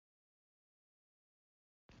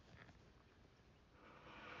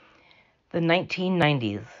The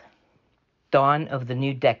 1990s, dawn of the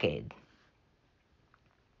new decade.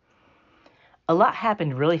 A lot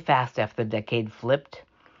happened really fast after the decade flipped.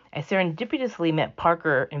 I serendipitously met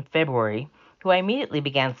Parker in February, who I immediately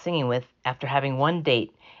began singing with after having one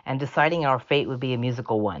date and deciding our fate would be a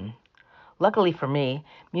musical one. Luckily for me,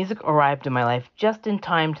 music arrived in my life just in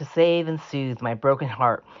time to save and soothe my broken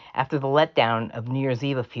heart after the letdown of New Year's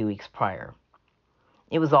Eve a few weeks prior.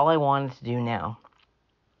 It was all I wanted to do now.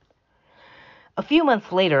 A few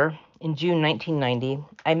months later, in June 1990,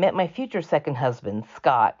 I met my future second husband,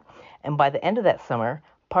 Scott, and by the end of that summer,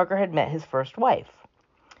 Parker had met his first wife.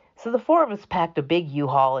 So the four of us packed a big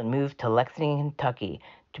U-Haul and moved to Lexington, Kentucky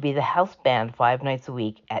to be the house band 5 nights a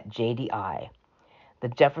week at JDI, the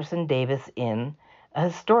Jefferson Davis Inn, a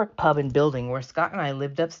historic pub and building where Scott and I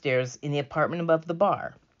lived upstairs in the apartment above the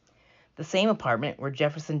bar, the same apartment where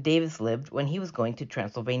Jefferson Davis lived when he was going to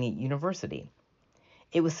Transylvania University.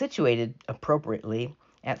 It was situated, appropriately,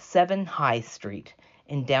 at 7 High Street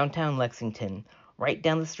in downtown Lexington, right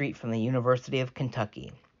down the street from the University of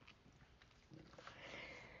Kentucky.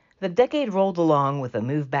 The decade rolled along with a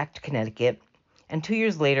move back to Connecticut, and 2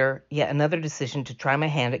 years later, yet another decision to try my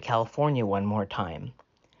hand at California one more time.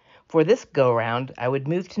 For this go-round, I would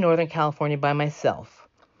move to Northern California by myself.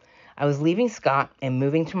 I was leaving Scott and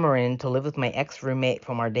moving to Marin to live with my ex-roommate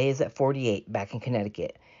from our days at 48 back in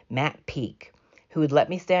Connecticut, Matt Peake, who would let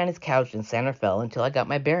me stay on his couch in Santa Fe until I got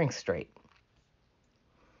my bearings straight.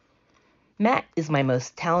 Matt is my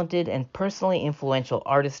most talented and personally influential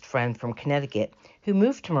artist friend from Connecticut who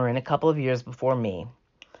moved to Marin a couple of years before me.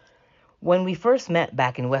 When we first met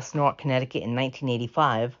back in West Norwalk, Connecticut in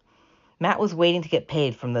 1985, Matt was waiting to get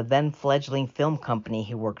paid from the then fledgling film company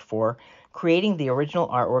he worked for, creating the original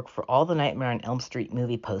artwork for all the Nightmare on Elm Street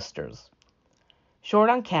movie posters. Short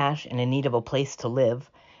on cash and in need of a place to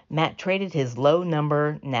live, Matt traded his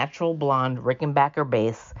low-number, natural blonde Rickenbacker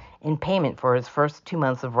bass in payment for his first 2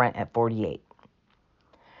 months of rent at 48.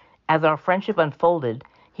 As our friendship unfolded,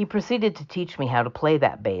 he proceeded to teach me how to play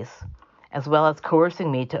that bass, as well as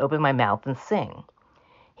coercing me to open my mouth and sing.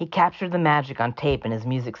 He captured the magic on tape in his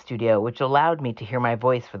music studio, which allowed me to hear my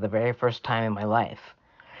voice for the very first time in my life.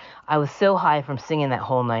 I was so high from singing that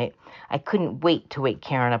whole night, I couldn't wait to wake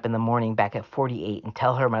Karen up in the morning back at 48 and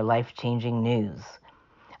tell her my life-changing news.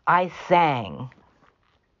 I sang.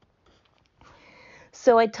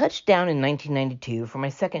 So I touched down in 1992 for my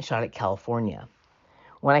second shot at California.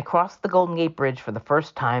 When I crossed the Golden Gate Bridge for the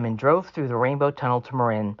first time and drove through the Rainbow Tunnel to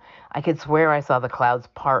Marin, I could swear I saw the clouds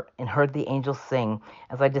part and heard the angels sing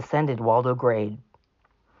as I descended Waldo Grade.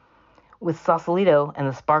 With Sausalito and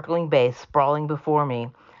the sparkling bay sprawling before me,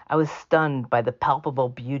 I was stunned by the palpable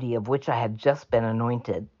beauty of which I had just been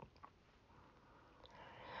anointed.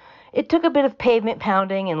 It took a bit of pavement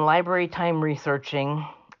pounding and library time researching.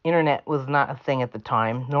 Internet was not a thing at the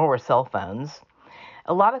time, nor were cell phones.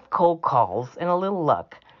 A lot of cold calls and a little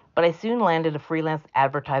luck, but I soon landed a freelance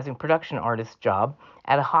advertising production artist job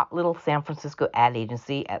at a hot little San Francisco ad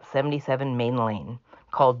agency at 77 Main Lane,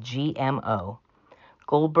 called GMO,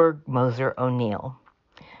 Goldberg, Moser, O'Neill.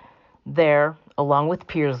 There, along with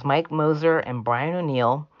peers Mike Moser and Brian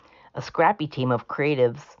O'Neill, a scrappy team of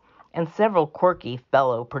creatives, and several quirky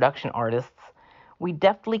fellow production artists, we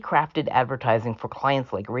deftly crafted advertising for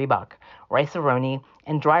clients like Reebok, Rice-A-Roni,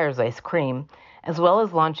 and Dreyer's Ice Cream, as well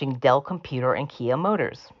as launching Dell Computer and Kia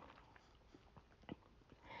Motors.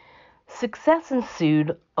 Success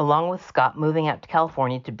ensued, along with Scott moving out to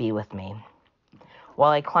California to be with me.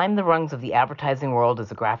 While I climbed the rungs of the advertising world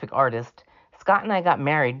as a graphic artist, Scott and I got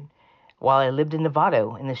married while I lived in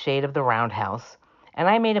Novato in the shade of the Roundhouse, and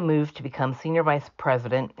I made a move to become Senior Vice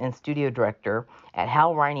President and Studio Director at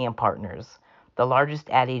Hal Riney & Partners, the largest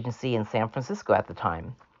ad agency in San Francisco at the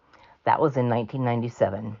time. That was in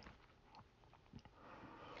 1997.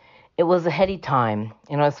 It was a heady time,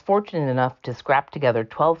 and I was fortunate enough to scrap together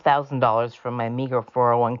 $12,000 from my meager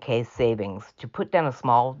 401k savings to put down a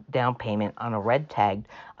small down payment on a red-tagged,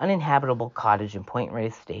 uninhabitable cottage in Point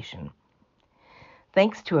Reyes Station.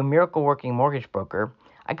 Thanks to a miracle-working mortgage broker,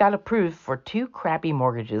 I got approved for 2 crappy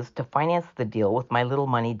mortgages to finance the deal with my little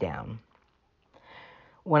money down.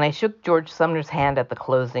 When I shook George Sumner's hand at the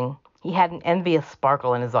closing, he had an envious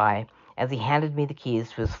sparkle in his eye as he handed me the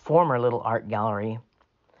keys to his former little art gallery.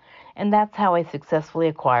 And that's how I successfully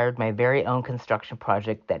acquired my very own construction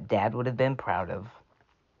project that Dad would have been proud of.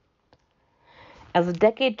 As the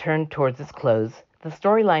decade turned towards its close, the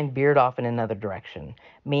storyline veered off in another direction,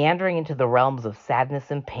 meandering into the realms of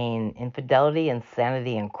sadness and pain, infidelity,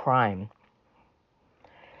 insanity, and crime.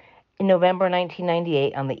 In November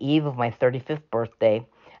 1998, on the eve of my 35th birthday,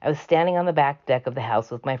 I was standing on the back deck of the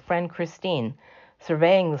house with my friend Christine,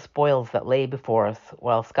 surveying the spoils that lay before us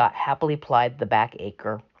while Scott happily plied the back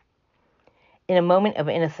acre. In a moment of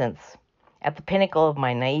innocence, at the pinnacle of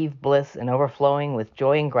my naive bliss and overflowing with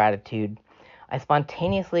joy and gratitude, I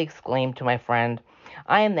spontaneously exclaimed to my friend,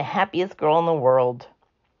 "I am the happiest girl in the world."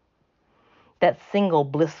 That single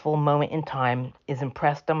blissful moment in time is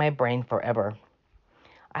impressed on my brain forever.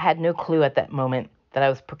 I had no clue at that moment that I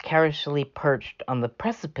was precariously perched on the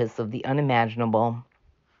precipice of the unimaginable.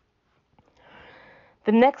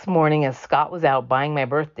 The next morning, as Scott was out buying my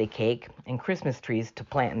birthday cake and Christmas trees to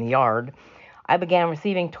plant in the yard, I began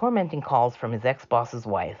receiving tormenting calls from his ex-boss's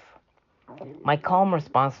wife. My calm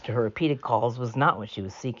response to her repeated calls was not what she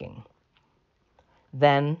was seeking.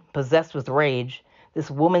 Then, possessed with rage, this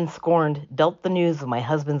woman scorned dealt the news of my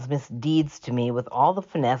husband's misdeeds to me with all the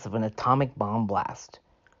finesse of an atomic bomb blast.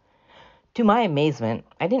 To my amazement,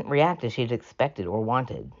 I didn't react as she had expected or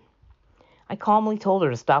wanted. I calmly told her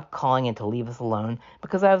to stop calling and to leave us alone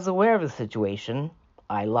because I was aware of the situation,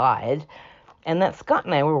 I lied, and that Scott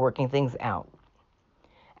and I were working things out.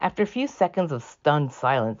 After a few seconds of stunned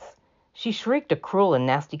silence, she shrieked a cruel and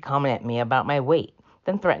nasty comment at me about my weight,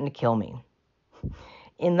 then threatened to kill me.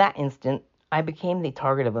 In that instant, I became the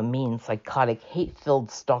target of a mean, psychotic,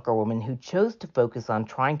 hate-filled stalker woman who chose to focus on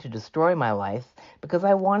trying to destroy my life because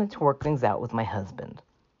I wanted to work things out with my husband.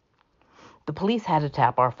 The police had to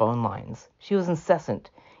tap our phone lines. She was incessant,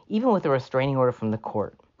 even with a restraining order from the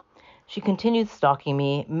court. She continued stalking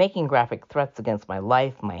me, making graphic threats against my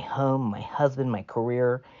life, my home, my husband, my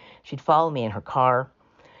career. She'd follow me in her car.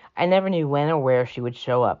 I never knew when or where she would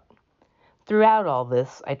show up. Throughout all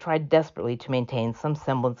this, I tried desperately to maintain some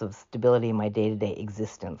semblance of stability in my day-to-day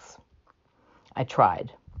existence. I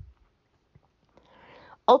tried.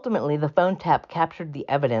 Ultimately, the phone tap captured the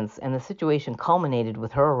evidence, and the situation culminated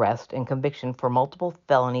with her arrest and conviction for multiple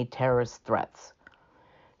felony terrorist threats.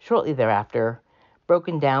 Shortly thereafter,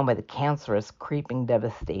 broken down by the cancerous, creeping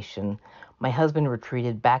devastation, my husband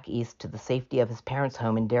retreated back east to the safety of his parents'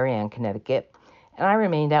 home in Darien, Connecticut, and I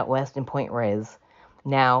remained out west in Point Reyes,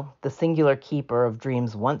 now the singular keeper of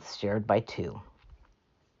dreams once shared by two.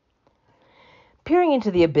 Peering into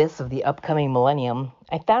the abyss of the upcoming millennium,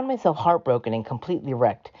 I found myself heartbroken and completely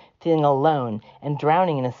wrecked, feeling alone and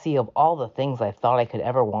drowning in a sea of all the things I thought I could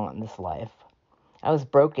ever want in this life. I was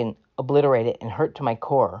broken, obliterated, and hurt to my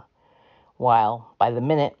core, while, by the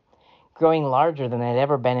minute, growing larger than I'd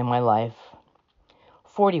ever been in my life.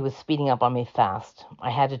 40 was speeding up on me fast. I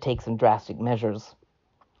had to take some drastic measures.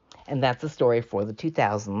 And that's the story for the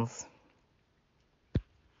 2000s.